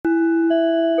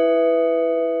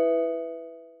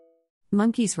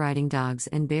Monkeys riding dogs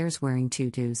and bears wearing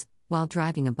tutus while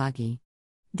driving a buggy.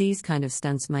 These kind of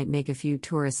stunts might make a few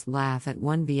tourists laugh at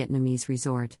one Vietnamese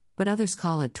resort, but others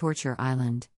call it Torture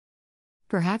Island.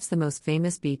 Perhaps the most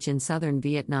famous beach in southern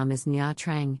Vietnam is Nha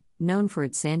Trang, known for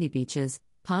its sandy beaches,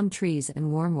 palm trees,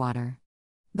 and warm water.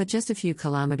 But just a few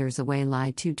kilometers away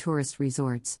lie two tourist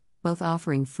resorts, both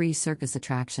offering free circus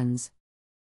attractions.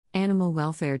 Animal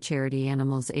welfare charity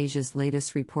Animals Asia's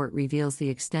latest report reveals the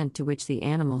extent to which the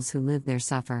animals who live there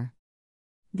suffer.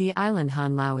 The island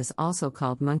Han Lao is also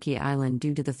called Monkey Island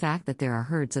due to the fact that there are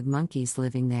herds of monkeys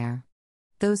living there.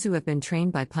 Those who have been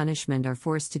trained by punishment are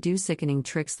forced to do sickening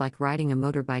tricks like riding a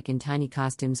motorbike in tiny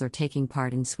costumes or taking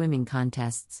part in swimming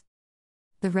contests.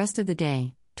 The rest of the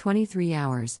day, 23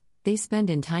 hours, they spend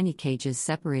in tiny cages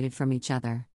separated from each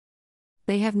other.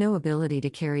 They have no ability to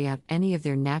carry out any of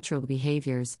their natural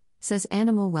behaviors, says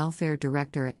Animal Welfare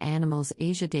Director at Animals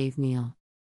Asia Dave Neal.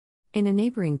 In a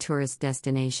neighboring tourist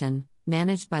destination,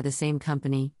 managed by the same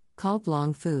company, called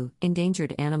Long Phu,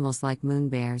 endangered animals like moon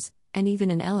bears, and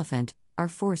even an elephant, are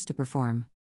forced to perform.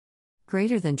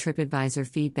 Greater than TripAdvisor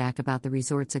feedback about the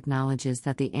resorts acknowledges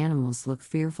that the animals look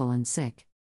fearful and sick.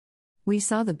 We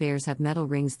saw the bears have metal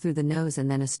rings through the nose and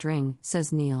then a string,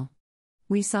 says Neal.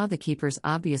 We saw the keepers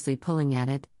obviously pulling at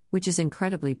it, which is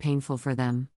incredibly painful for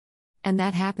them. And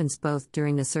that happens both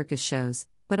during the circus shows,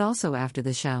 but also after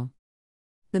the show.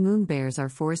 The moon bears are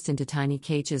forced into tiny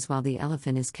cages while the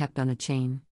elephant is kept on a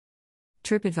chain.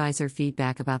 TripAdvisor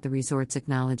feedback about the resorts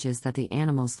acknowledges that the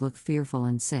animals look fearful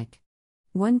and sick.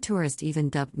 One tourist even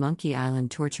dubbed Monkey Island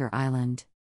Torture Island.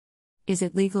 Is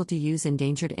it legal to use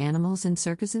endangered animals in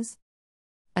circuses?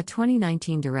 A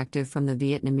 2019 directive from the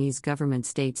Vietnamese government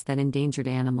states that endangered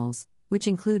animals, which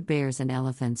include bears and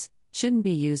elephants, shouldn't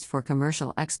be used for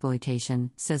commercial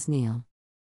exploitation, says Neal.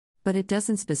 But it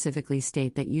doesn't specifically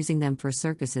state that using them for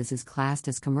circuses is classed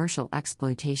as commercial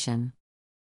exploitation.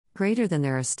 Greater than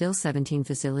there are still 17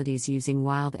 facilities using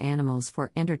wild animals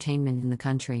for entertainment in the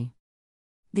country.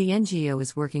 The NGO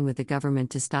is working with the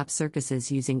government to stop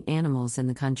circuses using animals in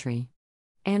the country.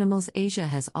 Animals Asia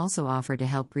has also offered to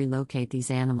help relocate these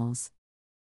animals.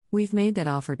 We've made that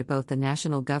offer to both the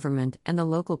national government and the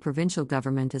local provincial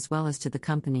government as well as to the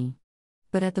company.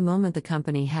 But at the moment the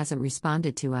company hasn't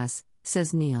responded to us,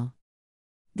 says Neal.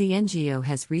 The NGO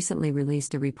has recently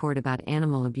released a report about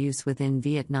animal abuse within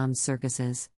Vietnam's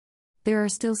circuses. There are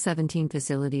still 17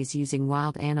 facilities using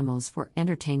wild animals for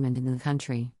entertainment in the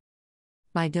country.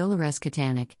 By Dolores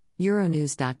Katanik,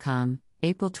 Euronews.com,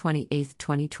 April 28,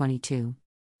 2022.